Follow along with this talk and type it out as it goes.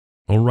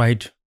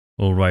Alright,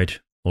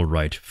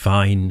 alright,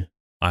 fine,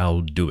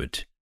 I'll do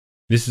it.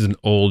 This is an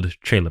old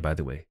trailer, by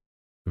the way.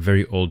 A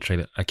very old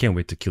trailer. I can't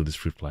wait to kill this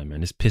fruit fly,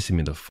 man. It's pissing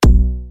me the f.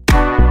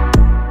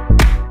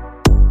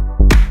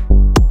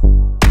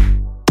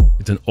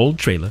 It's an old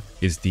trailer.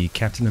 It's the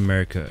Captain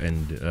America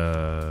and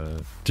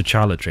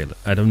T'Challa trailer.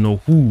 I don't know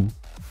who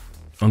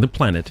on the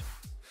planet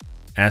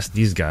asked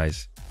these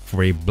guys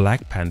for a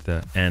Black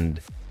Panther and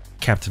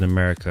Captain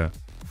America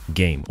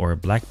game, or a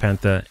Black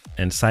Panther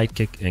and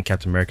Sidekick and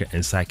Captain America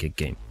and Sidekick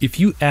game. If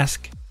you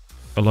ask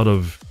a lot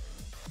of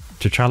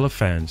T'Challa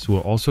fans who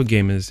are also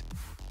gamers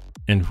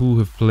and who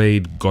have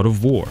played God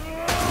of War,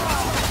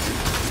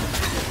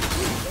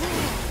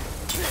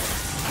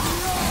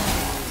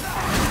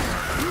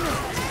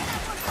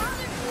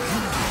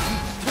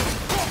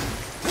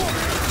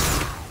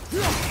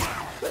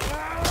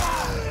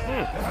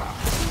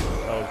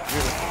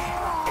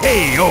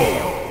 hey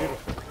yo!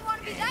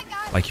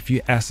 Like, if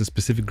you ask a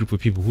specific group of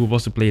people who have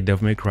also played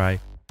Devil May Cry,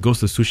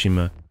 Ghost of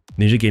Tsushima,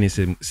 Ninja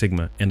Gaiden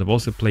Sigma, and have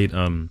also played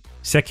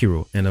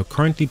Sekiro, and are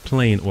currently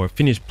playing or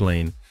finished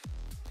playing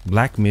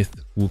Black Myth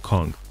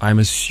Wukong, I'm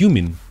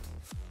assuming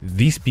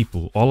these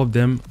people, all of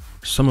them,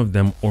 some of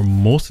them, or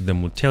most of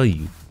them will tell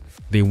you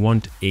they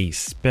want a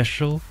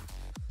special,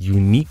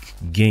 unique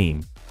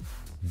game.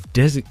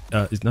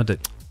 It's not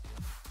that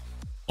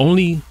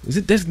only, is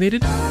it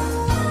designated?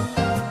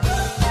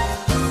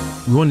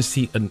 We want to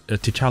see a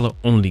T'Challa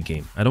only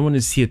game. I don't want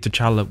to see a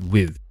T'Challa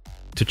with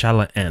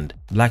T'Challa and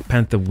Black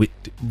Panther with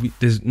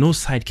there's no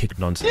sidekick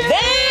nonsense.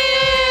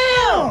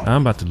 Damn!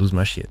 I'm about to lose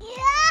my shit.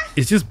 Yeah.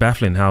 It's just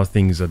baffling how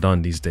things are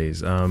done these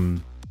days.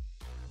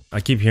 I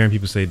keep hearing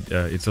people say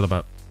it's all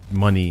about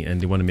money, and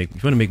they want to make,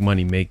 if you want to make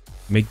money, make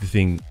the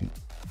thing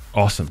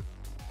awesome.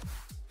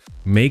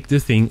 Make the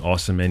thing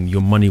awesome and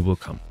your money will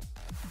come.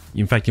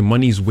 In fact, your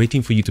money is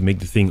waiting for you to make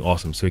the thing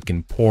awesome so it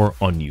can pour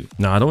on you.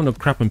 Now, I don't want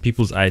to crap on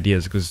people's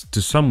ideas, because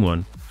to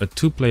someone, a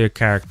two-player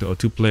character or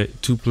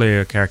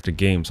two-player character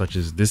game such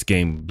as this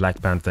game, Black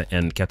Panther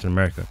and Captain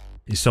America,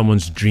 is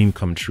someone's dream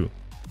come true.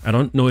 I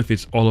don't know if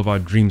it's all of our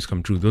dreams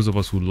come true. Those of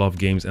us who love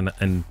games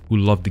and who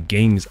love the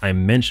games I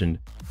mentioned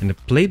and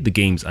have played the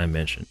games I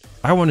mentioned.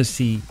 I want to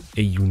see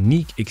a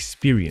unique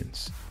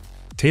experience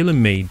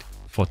tailor-made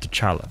for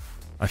T'Challa.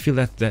 I feel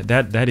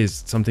that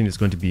is something that's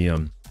going to be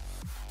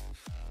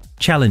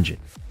challenging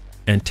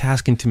and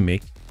tasking to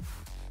make,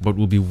 but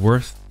will be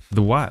worth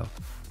the while,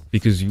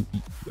 because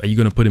are you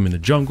going to put him in the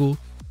jungle,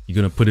 you're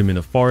going to put him in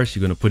a forest, you're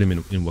going to put him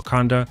in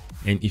Wakanda,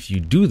 and if you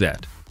do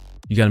that,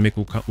 you got to make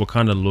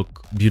Wakanda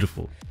look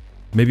beautiful.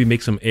 Maybe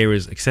make some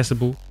areas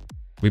accessible.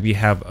 Maybe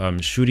have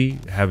Shuri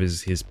have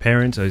his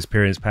parents, or his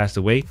parents passed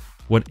away.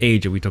 What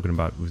age are we talking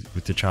about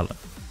with T'Challa?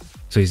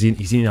 So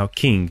he's now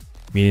king,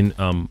 meaning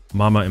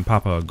mama and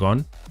papa are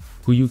gone.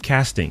 Who you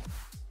casting?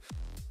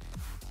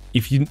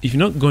 If you're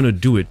not going to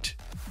do it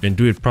and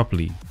do it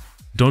properly,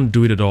 don't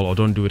do it at all, or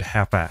don't do it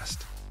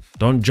half-assed.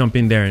 Don't jump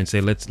in there and say,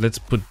 let's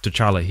put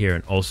T'Challa here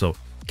and also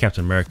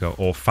Captain America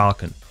or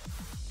Falcon.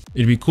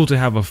 It'd be cool to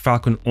have a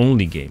Falcon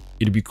only game.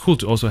 It'd be cool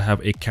to also have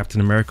a Captain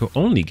America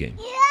only game.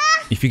 Yeah.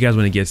 If you guys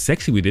want to get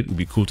sexy with it, it'd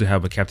be cool to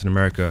have a Captain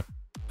America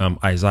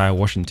Isaiah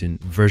Washington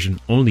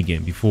version only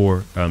game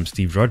before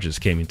Steve Rogers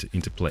came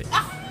into play.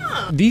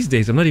 These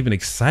days, I'm not even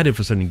excited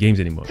for certain games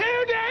anymore.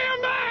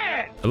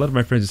 A lot of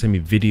my friends send me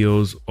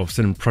videos of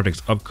certain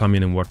projects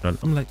upcoming and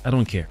whatnot. I'm like, I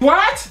don't care.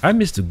 What? I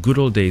miss the good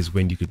old days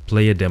when you could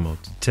play a demo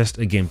to test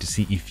a game to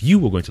see if you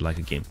were going to like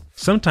a game.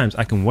 Sometimes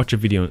I can watch a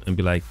video and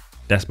be like,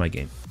 that's my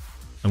game.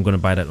 I'm going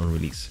to buy that on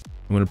release.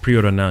 I'm going to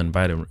pre-order now and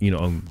buy it,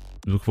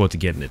 look forward to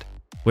getting it.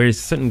 Whereas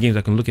certain games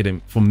I can look at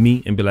them for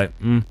me and be like,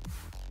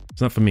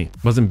 it's not for me.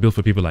 It wasn't built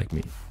for people like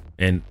me.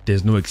 And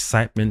there's no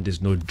excitement,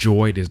 there's no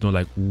joy, there's no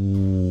like,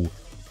 ooh,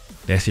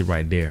 that's it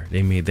right there.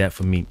 They made that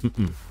for me.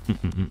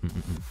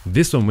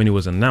 This one, when it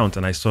was announced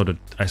and I saw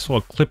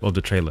a clip of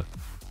the trailer,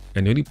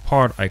 and the only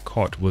part I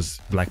caught was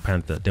Black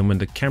Panther. Then when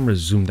the camera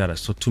zoomed out, I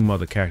saw two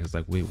other characters.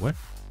 Like, wait, what?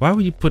 Why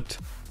would you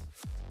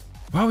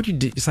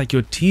it's like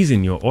you're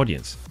teasing your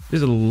audience.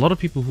 There's a lot of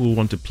people who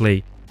want to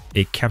play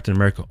a Captain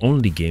America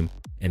only game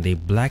and a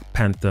Black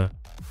Panther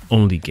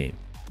only game.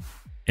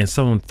 And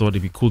someone thought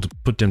it'd be cool to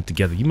put them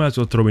together. You might as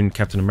well throw in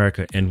Captain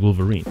America and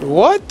Wolverine.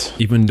 What?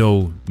 Even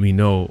though we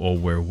know, or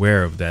we're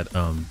aware of that,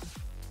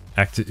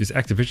 is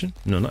Activision?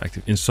 No, not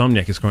Activision.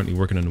 Insomniac is currently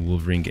working on a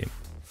Wolverine game.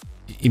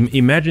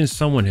 Imagine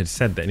someone had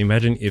said that.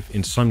 Imagine if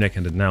Insomniac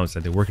had announced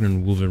that they're working on a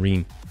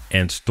Wolverine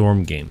and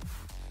Storm game.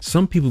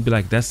 Some people would be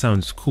like, that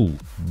sounds cool.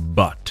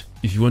 But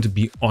if you want to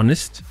be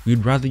honest,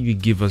 we'd rather you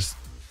give us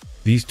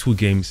these two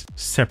games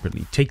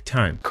separately. Take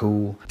time.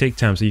 Cool. Take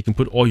time so you can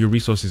put all your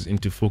resources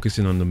into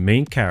focusing on the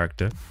main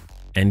character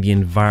and the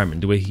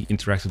environment, the way he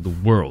interacts with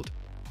the world,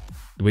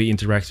 the way he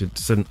interacts with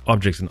certain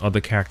objects and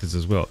other characters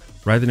as well,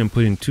 rather than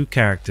putting two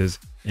characters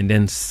and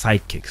then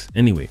sidekicks.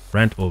 Anyway,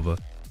 rant over.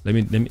 Let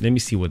me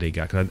see what they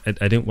got, because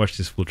I didn't watch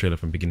this full trailer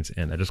from beginning to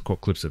end. I just caught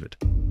clips of it.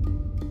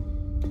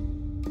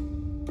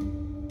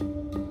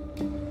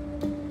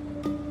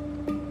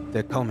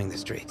 They're combing the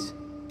streets.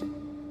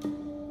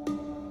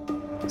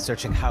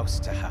 searching house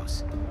to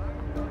house.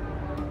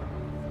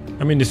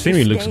 I mean, the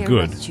scenery looks If they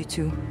good. arrest you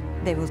two,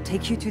 they will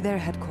take you to their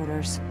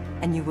headquarters,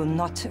 and you will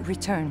not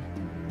return.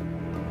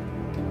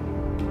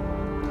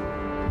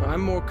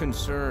 I'm more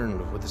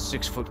concerned with the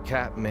 6-foot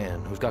cat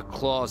man who's got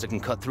claws that can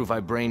cut through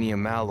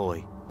vibranium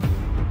alloy.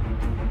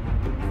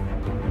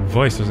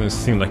 Voice doesn't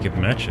seem like it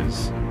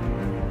matches.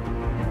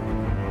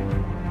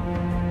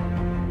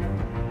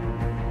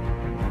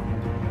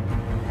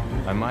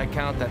 By my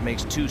count, that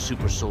makes 2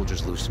 super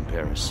soldiers loose in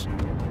Paris.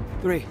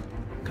 3,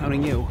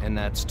 counting you. And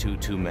that's 2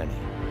 too many.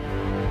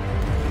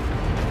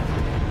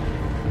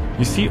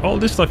 You see, all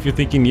this stuff you're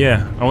thinking,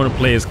 yeah, I want to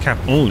play as Cap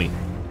only.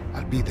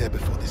 I'll be there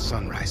before the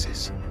sun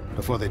rises.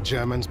 Before the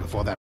Germans,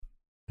 before that.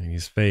 And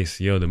his face,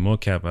 yo, the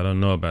mocap, I don't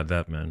know about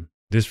that, man.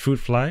 This fruit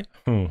fly?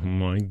 Oh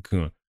my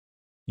god.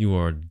 You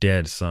are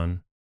dead,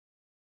 son.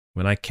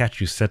 When I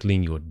catch you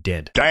settling, you're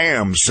dead.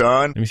 Damn,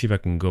 son. Let me see if I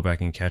can go back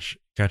and catch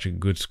a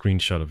good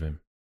screenshot of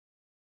him.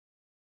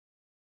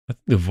 I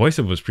think the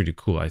voiceover was pretty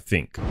cool, I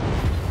think.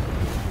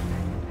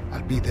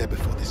 I'll be there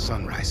before the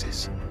sun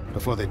rises.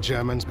 Before the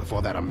Germans,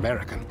 before that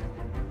American.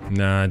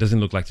 Nah, it doesn't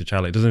look like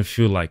T'Challa. It doesn't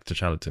feel like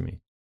T'Challa to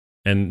me.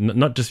 And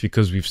not just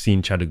because we've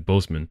seen Chadwick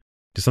Boseman.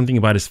 There's something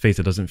about his face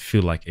that doesn't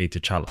feel like a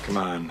T'Challa. Come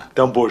on,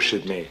 don't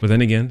bullshit me. But then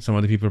again, some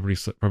other people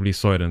probably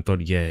saw it and thought,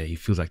 yeah, he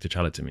feels like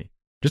T'Challa to me.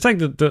 Just like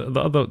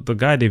the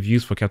guy they've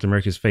used for Captain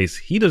America's face,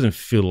 he doesn't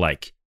feel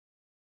like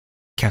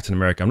Captain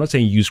America. I'm not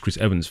saying use Chris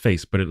Evans'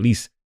 face, but at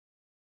least,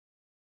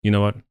 you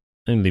know what?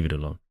 And leave it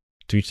alone.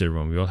 To each their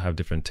own. We all have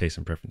different tastes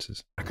and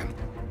preferences.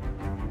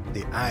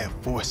 The Eye of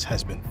Force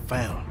has been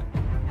found.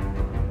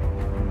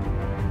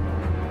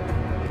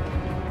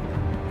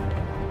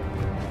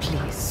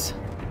 Please,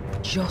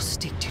 just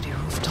stick to the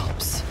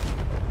rooftops.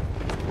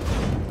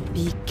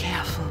 Be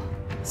careful.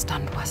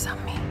 Stand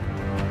wasami.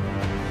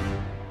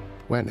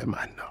 When am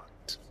I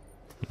not?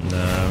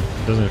 No,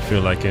 doesn't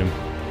feel like him.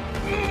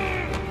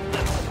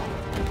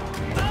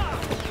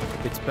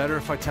 It's better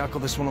if I tackle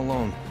this one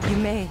alone. You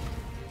may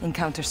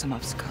encounter some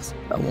obstacles.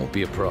 That won't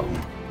be a problem.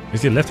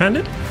 Is he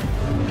left-handed?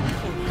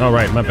 All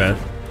right, my bad.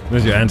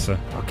 Where's your answer?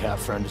 Our cat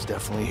friend is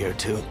definitely here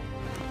too.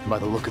 By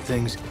the look of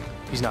things,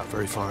 he's not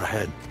very far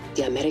ahead.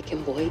 The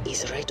American boy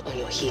is right on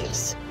your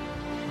heels.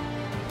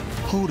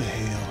 Who the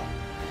hell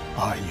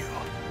are you?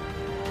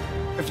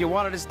 If you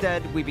wanted us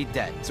dead, we'd be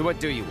dead. So what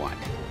do you want?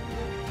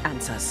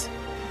 Answers.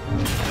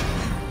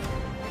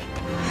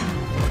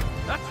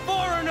 That's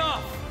far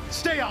enough!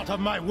 Stay out of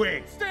my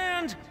way!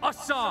 Stand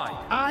aside!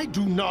 I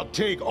do not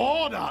take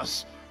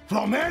orders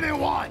from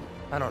anyone!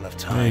 I don't have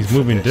time. Yeah, he's for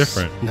moving this.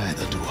 different.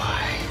 Neither do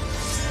I.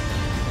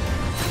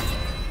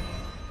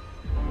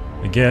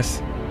 I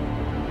guess.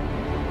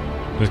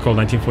 It's called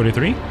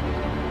 1943?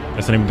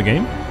 That's the name of the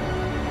game?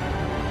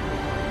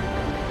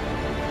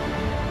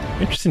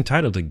 Interesting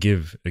title to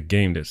give a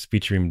game that's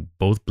featuring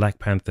both Black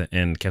Panther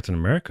and Captain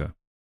America.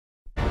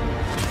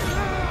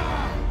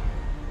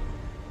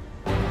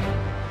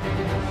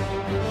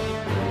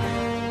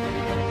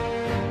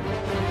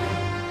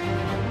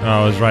 Oh,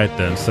 I was right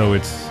then. So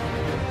it's...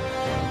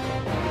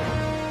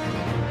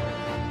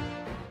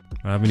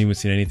 I haven't even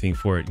seen anything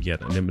for it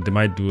yet. They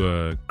might do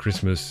a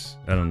Christmas...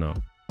 I don't know.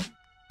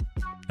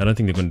 I don't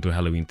think they're going to do a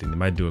Halloween thing. They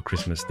might do a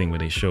Christmas thing where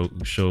they show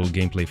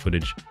gameplay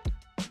footage.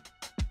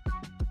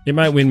 It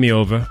might win me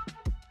over.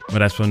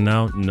 But as for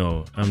now,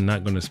 no. I'm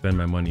not going to spend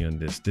my money on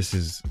this. This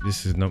is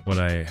not what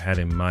I had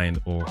in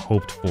mind or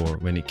hoped for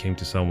when it came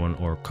to someone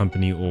or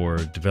company or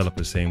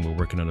developer saying we're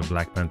working on a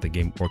Black Panther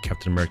game or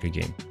Captain America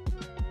game.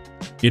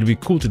 It'd be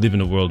cool to live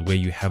in a world where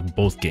you have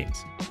both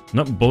games.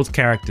 Not both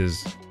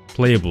characters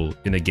playable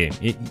in a game.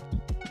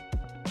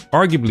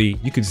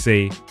 Arguably, you could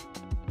say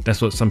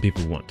that's what some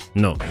people want.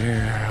 No.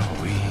 Here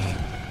we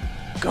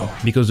go.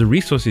 Because the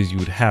resources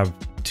you'd have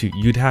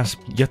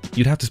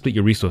to split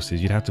your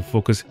resources. You'd have to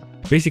focus.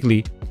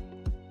 Basically,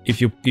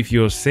 if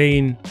you're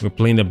saying we're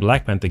playing the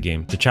Black Panther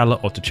game,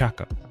 T'Challa or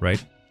T'Chaka,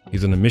 right?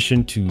 He's on a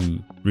mission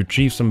to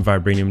retrieve some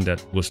vibranium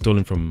that was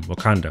stolen from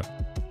Wakanda.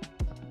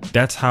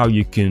 That's how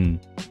you can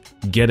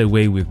get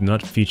away with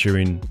not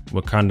featuring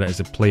Wakanda as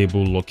a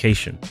playable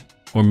location,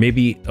 or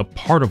maybe a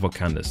part of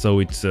Wakanda. So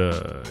it's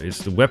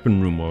the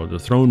weapon room or the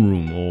throne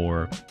room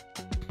or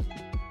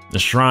the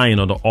shrine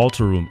or the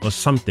altar room or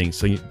something.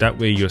 So that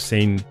way you're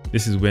saying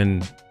this is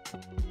when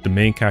the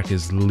main character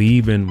is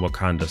leaving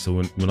Wakanda, so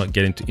we're not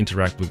getting to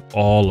interact with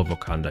all of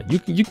Wakanda.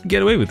 You can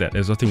get away with that.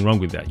 There's nothing wrong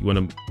with that. You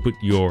want to put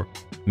your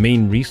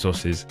main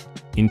resources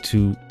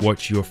into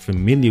what you're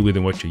familiar with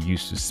and what you're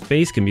used to.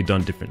 Space can be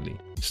done differently.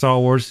 Star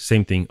Wars,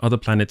 same thing. Other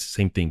planets,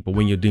 same thing. But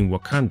when you're doing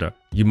Wakanda,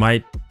 you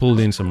might pull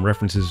in some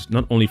references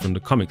not only from the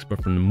comics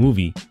but from the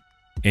movie,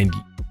 and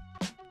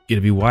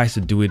it'd be wise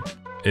to do it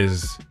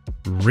as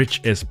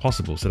rich as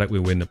possible, so that way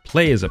when the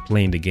players are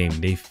playing the game,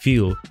 they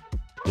feel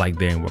like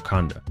they're in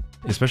Wakanda.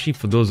 Especially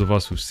for those of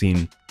us who've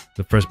seen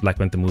the first Black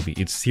Panther movie,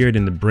 it's seared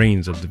in the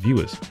brains of the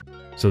viewers.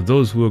 So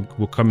those who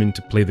will come in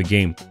to play the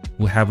game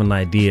will have an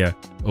idea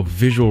of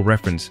visual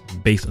reference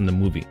based on the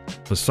movie.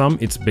 For some,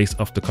 it's based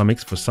off the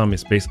comics. For some,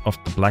 it's based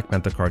off the Black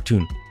Panther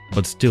cartoon.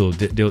 But still,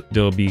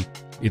 there'll be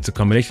it's a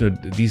combination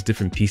of these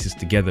different pieces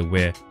together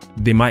where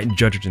they might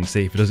judge it and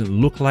say, if it doesn't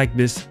look like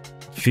this,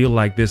 feel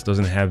like this,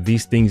 doesn't have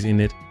these things in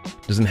it,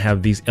 doesn't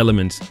have these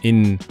elements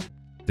in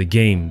the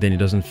game, then it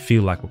doesn't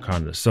feel like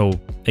Wakanda. So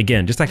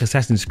again, just like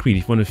Assassin's Creed,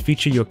 if you want to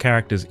feature your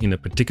characters in a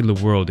particular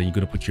world, then you're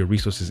going to put your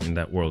resources in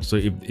that world. So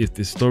if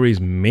the story is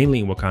mainly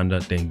in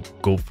Wakanda, then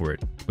go for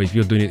it. But if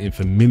you're doing it in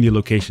familiar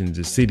locations,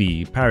 the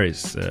city,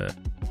 Paris, I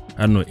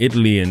don't know,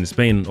 Italy and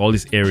Spain, all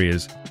these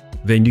areas,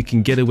 then you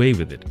can get away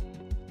with it.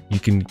 You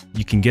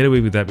can get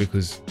away with that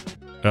because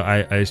I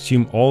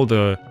assume all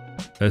the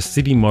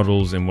city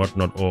models and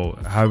whatnot, or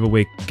however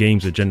way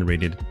games are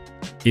generated,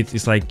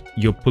 it's like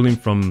you're pulling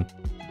from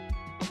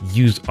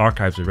used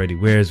archives already,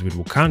 whereas with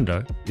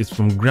Wakanda, it's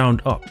from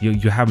ground up.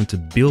 You're having to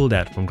build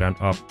that from ground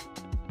up,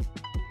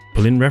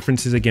 pull in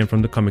references again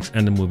from the comics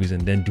and the movies,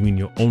 and then doing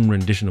your own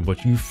rendition of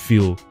what you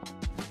feel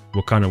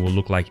Wakanda will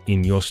look like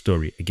in your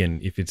story. Again,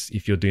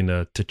 if you're doing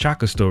a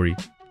T'Chaka story,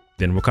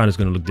 then Wakanda is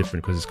going to look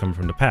different because it's coming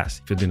from the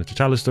past. If you're doing a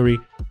T'Challa story,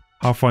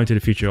 how far into the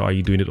future are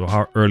you doing it, or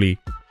how early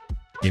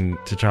in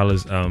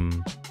T'Challa's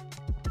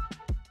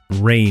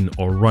reign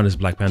or run as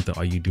Black Panther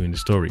are you doing the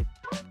story?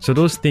 So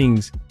those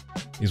things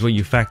is what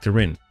you factor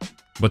in.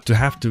 But to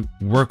have to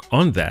work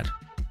on that,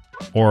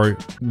 or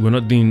we're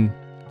not doing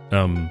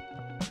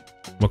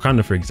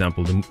Wakanda, for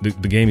example,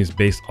 the game is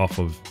based off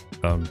of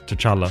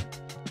T'Challa,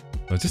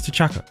 or is this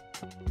T'Chaka?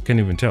 Can't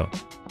even tell.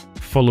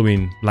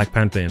 Following Black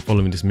Panther and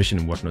following this mission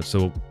and whatnot.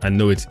 So I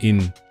know it's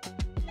in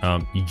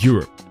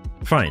Europe,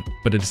 fine.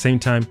 But at the same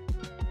time,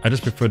 I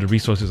just prefer the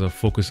resources are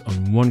focused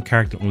on one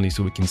character only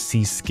so we can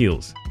see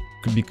skills.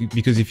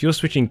 Because if you're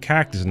switching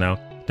characters now,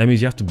 that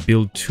means you have to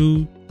build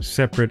two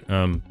separate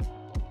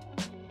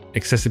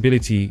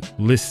accessibility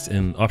lists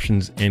and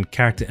options and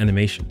character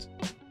animations.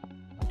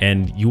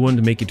 And you want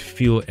to make it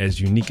feel as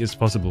unique as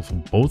possible for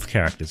both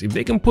characters. If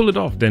they can pull it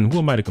off, then who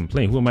am I to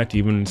complain? Who am I to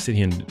even sit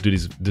here and do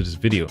this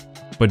video?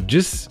 But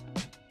just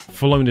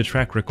following the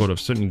track record of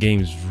certain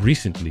games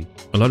recently,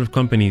 a lot of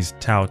companies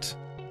tout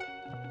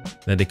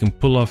that they can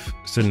pull off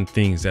certain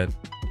things that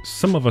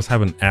some of us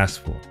haven't asked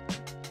for.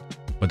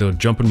 But they'll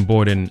jump on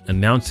board and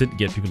announce it,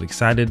 get people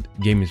excited,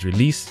 game is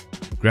released,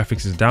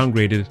 graphics is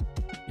downgraded,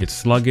 it's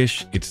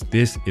sluggish, it's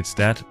this, it's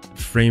that,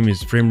 frame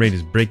rate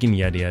is breaking,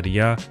 yada yada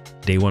yada,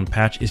 day one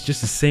patch. It's just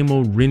the same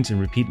old rinse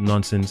and repeat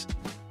nonsense.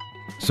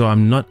 So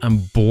I'm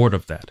bored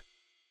of that.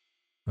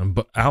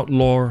 But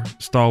Outlaw,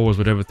 Star Wars,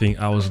 whatever thing,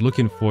 I was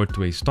looking forward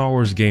to a Star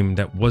Wars game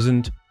that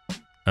wasn't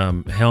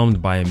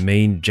helmed by a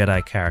main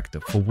Jedi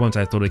character. For once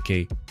I thought,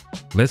 okay,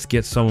 let's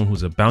get someone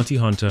who's a bounty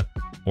hunter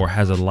or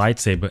has a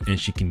lightsaber and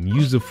she can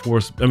use the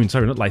Force, I mean,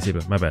 sorry, not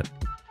lightsaber, my bad,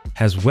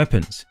 has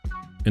weapons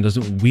and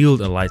doesn't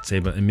wield a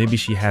lightsaber, and maybe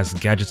she has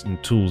gadgets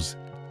and tools.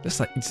 That's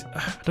like,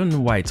 I don't know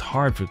why it's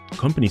hard for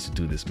companies to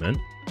do this, man.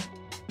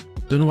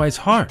 Don't know why it's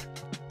hard.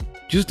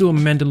 Just do a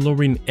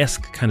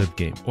Mandalorian-esque kind of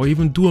game, or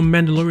even do a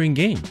Mandalorian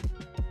game.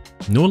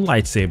 No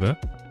lightsaber,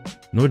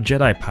 no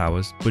Jedi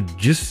powers, but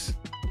just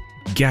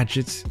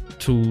gadgets,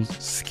 tools,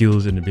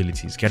 skills, and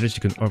abilities. Gadgets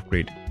you can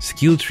upgrade,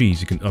 skill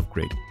trees you can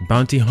upgrade,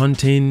 bounty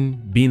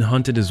hunting, being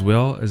hunted as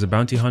well as a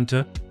bounty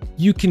hunter.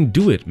 You can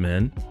do it,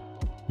 man.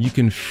 You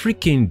can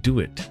freaking do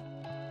it.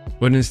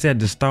 But instead,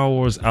 the Star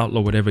Wars Outlaw,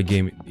 whatever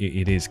game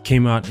it is,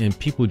 came out and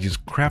people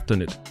just crapped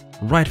on it.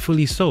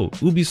 Rightfully so.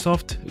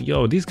 Ubisoft,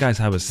 yo, these guys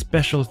have a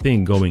special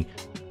thing going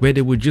where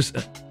they would just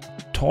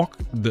talk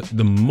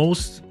the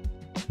most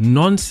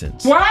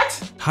nonsense. What?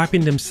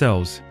 Hyping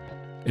themselves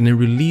and then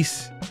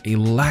release a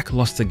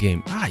lackluster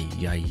game. Ay.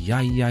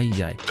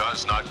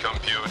 Does not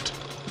compute.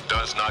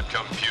 Does not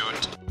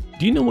compute.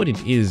 Do you know what it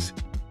is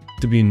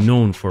to be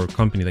known for a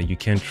company that you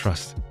can't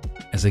trust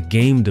as a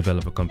game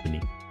developer company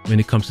when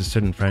it comes to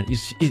certain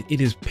franchises?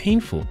 It is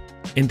painful.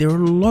 And there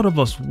are a lot of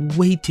us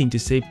waiting to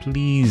say,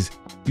 please,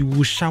 we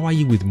will shower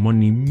you with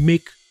money,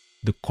 make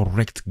the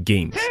correct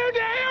games. Too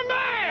damn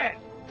bad!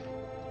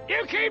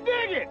 You keep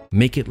digging!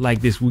 Make it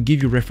like this, we'll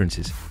give you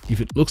references.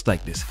 If it looks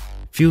like this,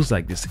 feels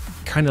like this,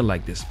 kind of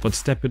like this, but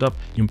step it up,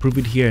 improve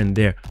it here and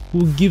there.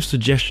 We'll give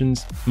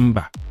suggestions.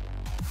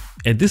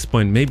 At this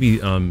point, maybe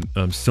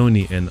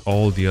Sony and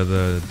all the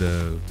other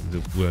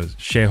the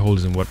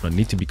shareholders and whatnot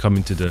need to be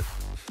coming to the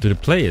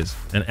players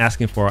and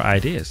asking for our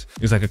ideas.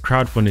 It's like a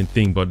crowdfunding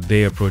thing, but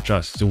they approach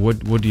us. So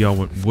what do y'all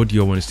want? What do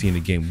y'all want to see in the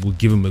game? We'll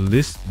give them a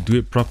list, do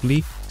it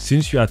properly.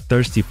 Since you are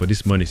thirsty for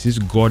this money, since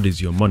God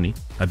is your money,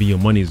 I mean your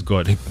money is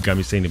God. Got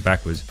me saying it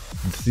backwards.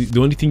 The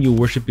only thing you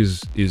worship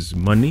is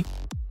money.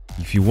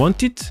 If you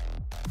want it,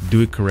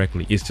 do it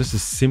correctly. It's just a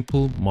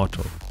simple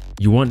motto.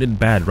 You want it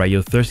bad, right?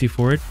 You're thirsty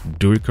for it,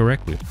 do it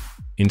correctly.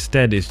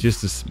 Instead, it's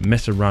just this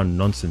mess around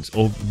nonsense,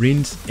 or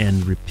rinse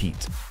and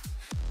repeat.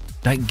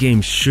 That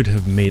game should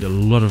have made a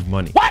lot of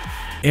money. What?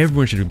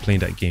 Everyone should have been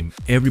playing that game.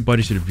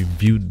 Everybody should have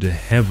reviewed the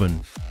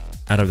heaven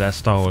out of that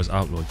Star Wars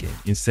Outlaw game.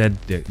 Instead,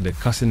 they're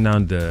cussing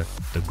down the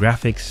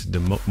graphics, the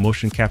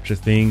motion capture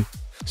thing.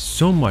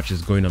 So much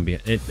is going on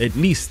behind. At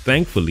least,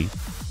 thankfully,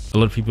 a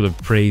lot of people have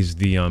praised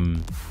the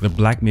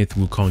Black Myth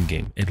Wukong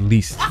game. At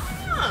least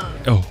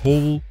a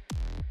whole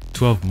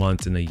 12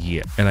 months and a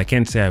year. And I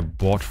can't say I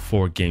bought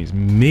 4 games.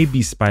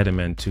 Maybe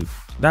Spider-Man 2.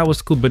 That was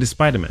cool, but it's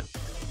Spider-Man.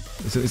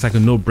 It's like a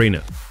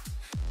no-brainer.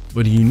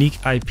 But a unique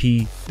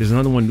IP, there's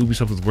another one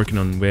Ubisoft was working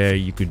on where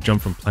you could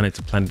jump from planet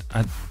to planet.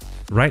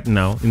 Right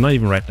now, not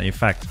even right now, in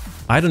fact,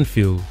 I don't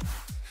feel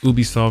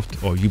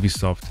Ubisoft or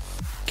Ubisoft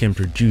can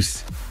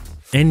produce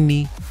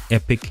any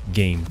epic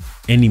game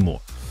anymore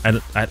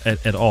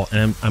at all.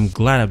 And I'm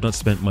glad I've not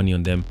spent money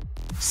on them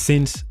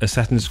since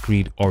Assassin's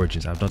Creed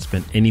Origins. I've not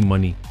spent any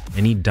money,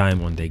 any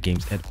dime on their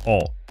games at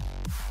all.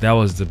 That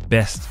was the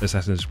best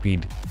Assassin's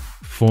Creed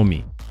for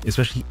me,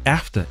 especially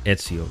after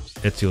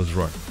Ezio's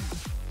run.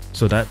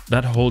 So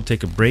that whole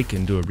take a break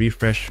and do a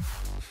refresh,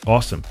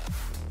 awesome.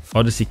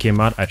 Odyssey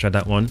came out, I tried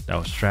that one, that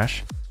was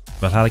trash.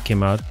 Valhalla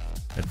came out,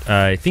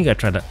 I think I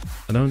tried that.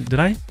 Did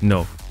I?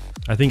 No.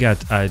 I think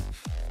I'd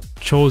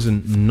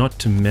chosen not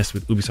to mess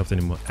with Ubisoft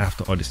anymore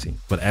after Odyssey.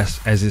 But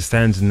as it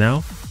stands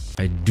now,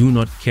 I do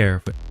not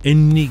care for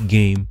any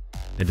game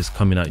that is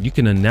coming out. You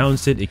can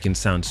announce it, it can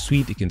sound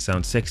sweet, it can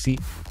sound sexy.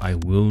 I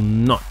will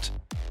not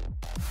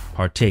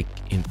partake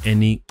in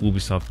any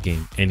Ubisoft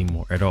game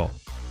anymore at all.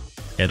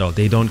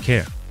 They don't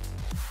care.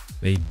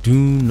 They do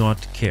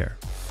not care.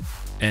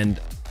 And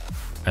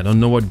I don't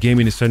know what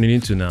gaming is turning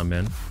into now,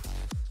 man.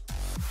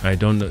 I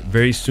don't know.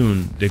 Very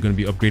soon they're going to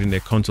be upgrading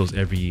their consoles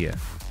every year.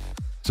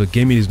 So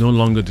gaming is no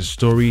longer the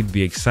story,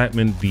 the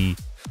excitement, the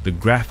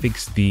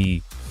graphics,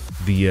 the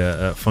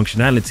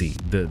functionality,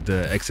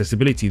 the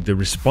accessibility, the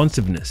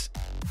responsiveness,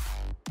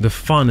 the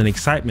fun and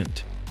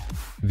excitement,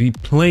 the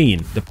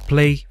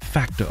play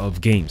factor of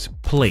games.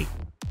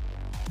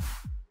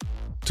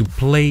 To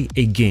play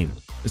a game.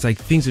 It's like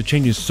things are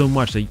changing so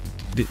much that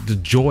the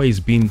joy is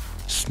being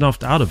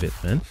snuffed out of it,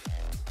 man.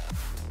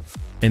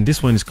 And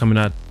this one is coming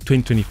out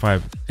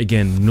 2025.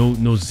 Again,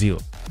 no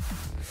zeal.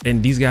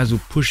 And these guys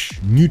will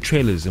push new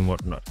trailers and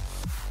whatnot.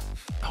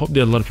 I hope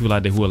there are a lot of people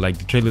out there who are like,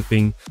 the trailer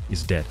thing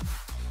is dead.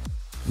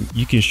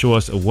 You can show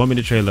us a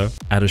 1-minute trailer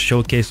at a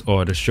showcase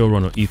or at a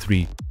showrun or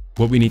E3.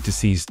 What we need to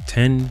see is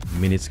 10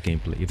 minutes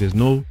gameplay. If there's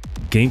no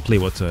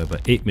gameplay whatsoever,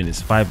 8 minutes,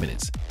 5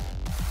 minutes,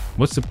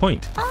 what's the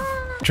point?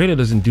 Trailer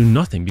doesn't do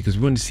nothing because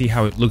we want to see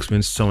how it looks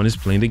when someone is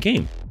playing the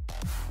game.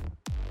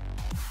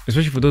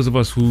 Especially for those of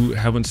us who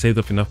haven't saved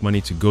up enough money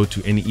to go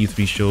to any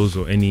E3 shows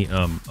or any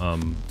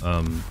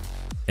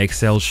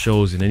Excel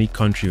shows in any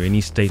country or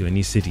any state or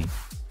any city.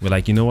 We're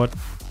like, you know what?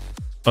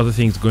 Other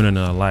things going on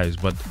in our lives,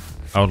 but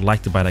I would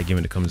like to buy that game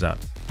when it comes out.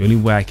 The only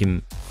way I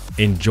can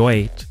enjoy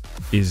it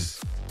is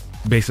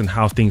based on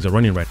how things are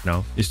running right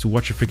now, is to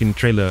watch a freaking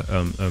trailer,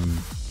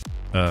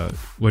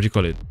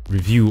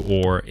 review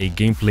or a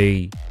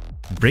gameplay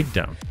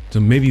breakdown. So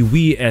maybe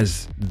we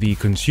as the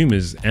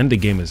consumers and the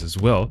gamers as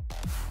well,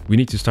 we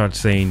need to start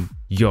saying,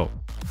 yo,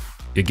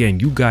 again,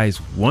 you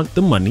guys want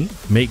the money,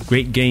 make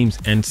great games,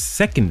 and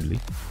secondly,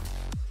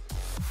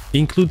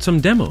 include some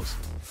demos.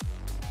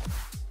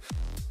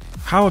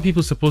 How are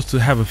people supposed to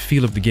have a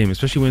feel of the game,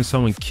 especially when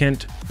someone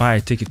can't buy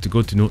a ticket to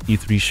go to no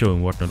E3 show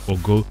and whatnot, or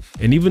go,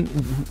 and even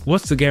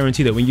what's the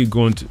guarantee that when you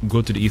go to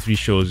the E3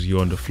 shows,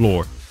 you're on the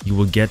floor, you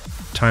will get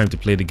time to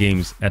play the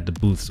games at the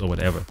booths or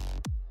whatever.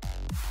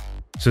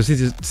 So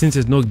since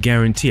there's no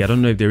guarantee, I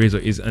don't know if there is or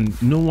is, and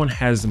no one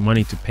has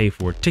money to pay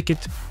for a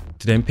ticket,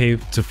 to then pay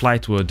to fly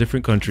to a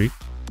different country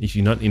if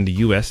you're not in the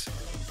US,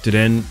 to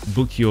then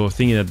book your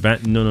thing in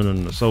advance.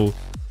 No. So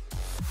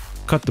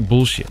cut the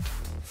bullshit.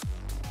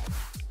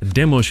 A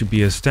demo should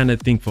be a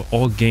standard thing for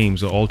all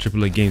games or all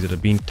AAA games that are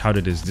being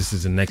touted as this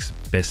is the next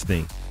best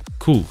thing.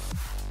 Cool.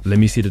 Let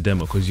me see the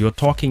demo, because your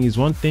talking is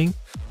one thing,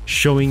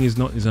 showing is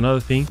another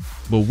thing,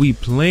 but we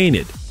playing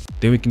it.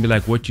 Then we can be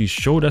like, what you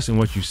showed us and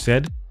what you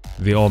said,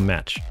 they all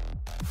match.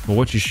 But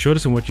what you showed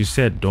us and what you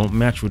said don't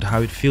match with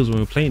how it feels when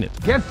we're playing it.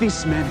 Get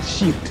this man a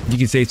shield. You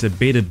can say it's a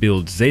beta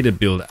build, zeta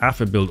build,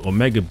 alpha build,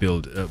 omega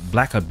build,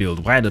 blacker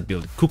build, wider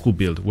build, cuckoo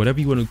build, whatever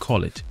you want to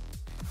call it.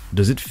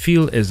 Does it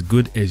feel as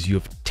good as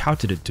you've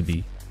touted it to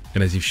be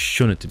and as you've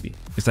shown it to be?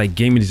 It's like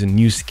gaming is a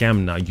new scam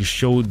now. You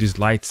show these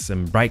lights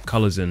and bright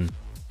colors and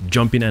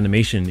jumping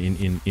animation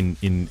in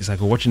it's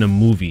like watching a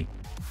movie.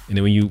 And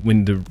then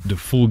when the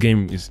full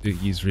game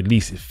is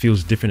released, it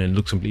feels different and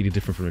looks completely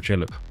different from the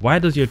trailer. Why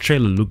does your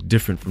trailer look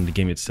different from the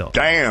game itself?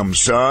 Damn,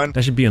 son.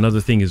 That should be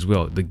another thing as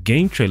well. The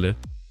game trailer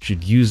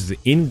should use the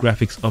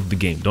in-graphics of the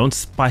game. Don't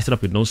spice it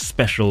up with no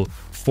special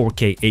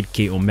 4K,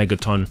 8K, or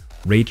megaton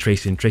ray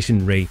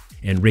tracing ray,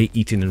 and ray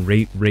eating and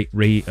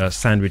ray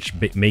sandwich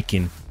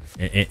making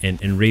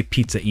and ray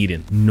pizza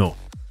eating. No.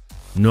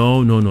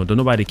 Don't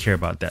nobody care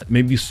about that.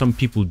 Maybe some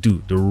people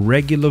do. The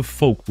regular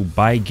folk who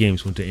buy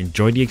games want to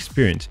enjoy the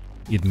experience.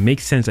 It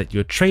makes sense that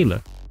your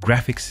trailer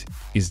graphics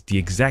is the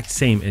exact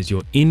same as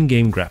your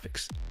in-game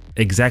graphics,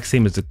 exact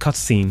same as the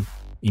cutscene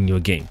in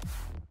your game.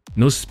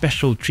 No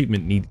special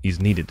treatment is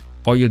needed.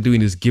 All you're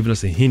doing is giving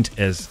us a hint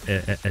as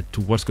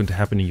to what's going to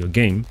happen in your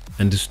game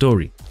and the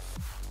story.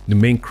 The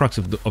main crux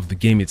of the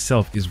game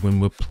itself is when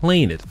we're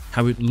playing it,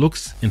 how it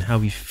looks and how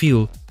we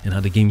feel and how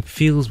the game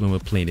feels when we're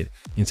playing it.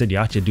 Instead,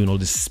 you're actually doing all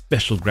this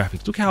special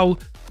graphics. Look how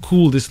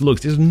cool this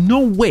looks. There's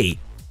no way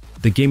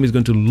the game is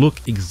going to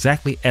look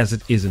exactly as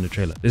it is in the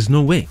trailer. There's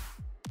no way.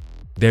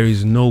 There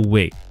is no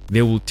way.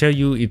 They will tell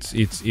you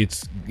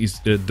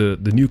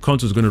the new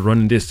console is going to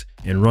run this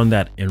and run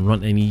that and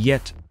run, and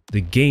yet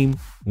the game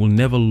will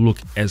never look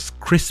as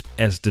crisp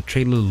as the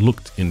trailer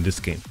looked in this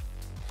game.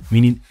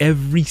 Meaning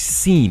every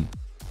scene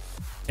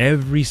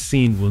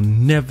will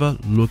never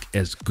look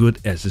as good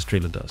as this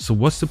trailer does. So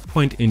what's the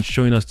point in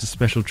showing us the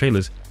special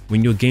trailers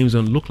when your games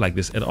don't look like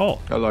this at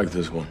all? I like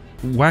this one.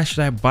 Why should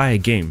I buy a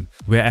game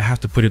where I have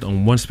to put it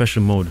on one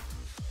special mode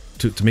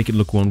to make it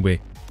look one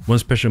way, one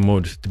special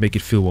mode to make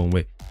it feel one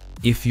way?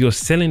 If you're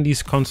selling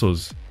these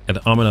consoles at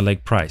an arm and a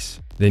leg price,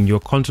 then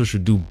your console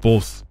should do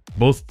both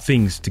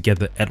things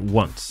together at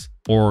once.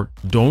 Or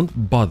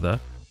don't bother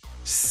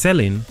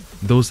selling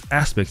those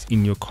aspects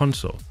in your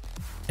console.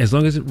 As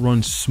long as it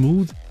runs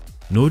smooth,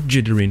 no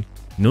jittering,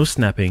 no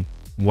snapping,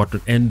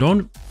 and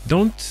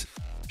don't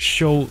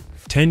show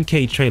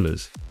 10K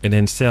trailers and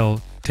then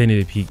sell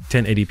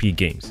 1080p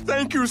games.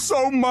 Thank you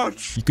so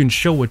much. You can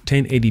show a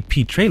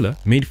 1080p trailer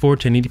made for a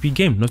 1080p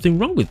game. Nothing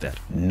wrong with that.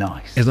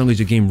 Nice. As long as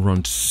your game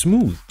runs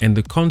smooth and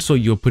the console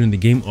you're putting the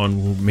game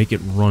on will make it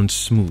run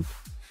smooth.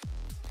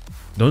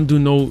 Don't do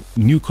no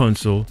new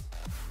console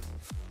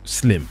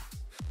slim.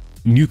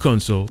 New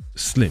console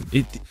slim.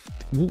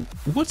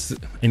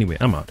 Anyway,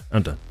 I'm out.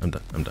 I'm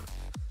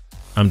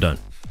done.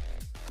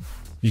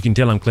 You can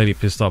tell I'm clearly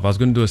pissed off. I was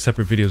going to do a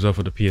separate video as well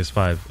for the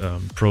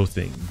PS5 Pro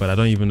thing, but I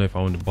don't even know if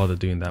I want to bother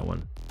doing that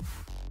one.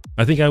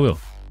 I think I will.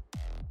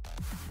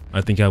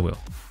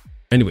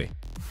 Anyway,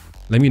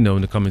 let me know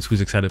in the comments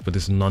who's excited for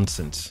this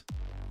nonsense.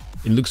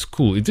 It looks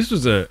cool. If this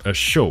was a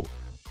show,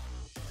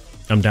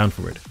 I'm down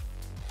for it.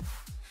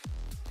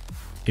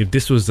 If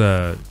this was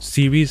a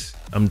series,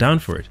 I'm down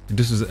for it. If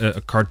this was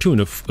a cartoon,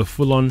 a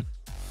full-on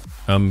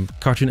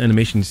cartoon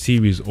animation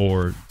series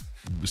or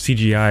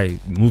CGI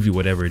movie,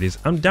 whatever it is,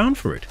 I'm down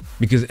for it.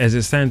 Because as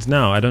it stands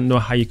now, I don't know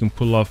how you can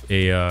pull off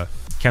a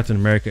Captain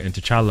America and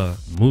T'Challa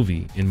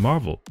movie in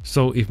Marvel.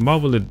 So if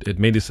Marvel had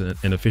made this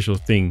an official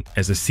thing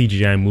as a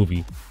CGI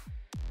movie,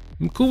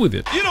 I'm cool with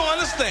it. You don't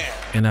understand.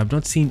 And I've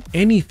not seen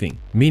anything,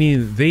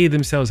 meaning they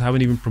themselves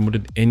haven't even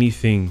promoted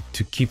anything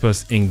to keep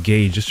us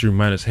engaged, just to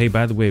remind us, hey,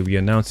 by the way, we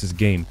announced this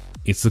game.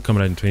 It's still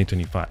coming out in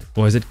 2025.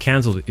 Or is it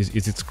cancelled? Is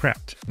it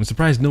scrapped? I'm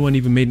surprised no one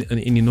even made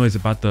any noise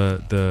about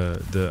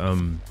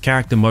the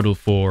character model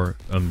for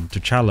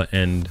T'Challa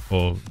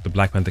or the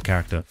Black Panther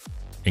character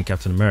in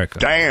Captain America.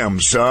 Damn,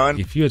 son.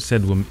 If you had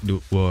said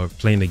we're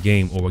playing the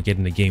game or we're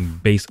getting the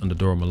game based on the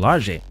Dora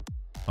Milaje,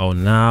 oh,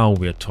 now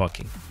we're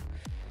talking.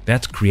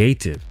 That's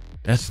creative.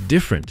 That's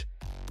different.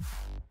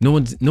 No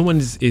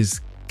one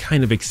is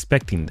kind of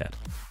expecting that.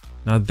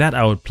 Now that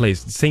I would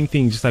place the same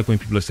thing, just like when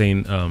people are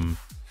saying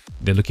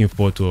they're looking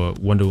forward to a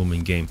Wonder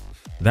Woman game.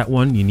 That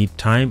one, you need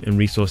time and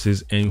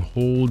resources, and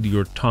hold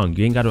your tongue.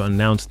 You ain't got to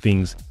announce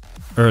things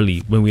early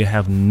when we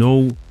have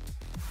no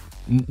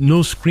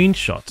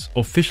screenshots,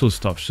 official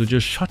stuff. So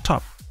just shut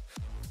up.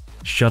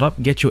 Shut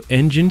up, get your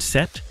engine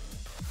set,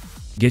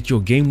 get your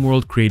game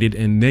world created,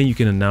 and then you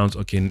can announce,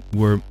 okay,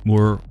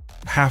 we're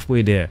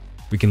halfway there.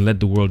 We can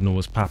let the world know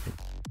what's popping.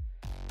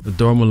 The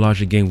Dora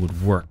Milaje game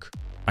would work.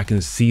 I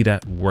can see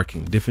that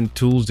working. Different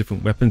tools,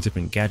 different weapons,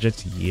 different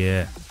gadgets.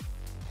 Yeah.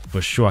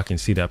 For sure, I can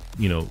see that,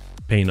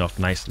 paying off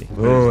nicely.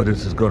 Oh,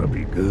 this is gonna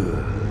be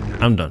good.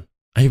 I'm done.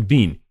 I have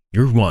been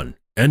your one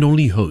and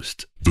only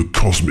host, The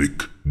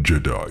Cosmic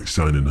Jedi,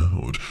 signing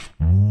out.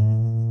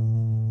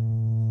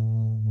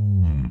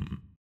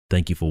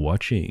 Thank you for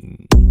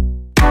watching.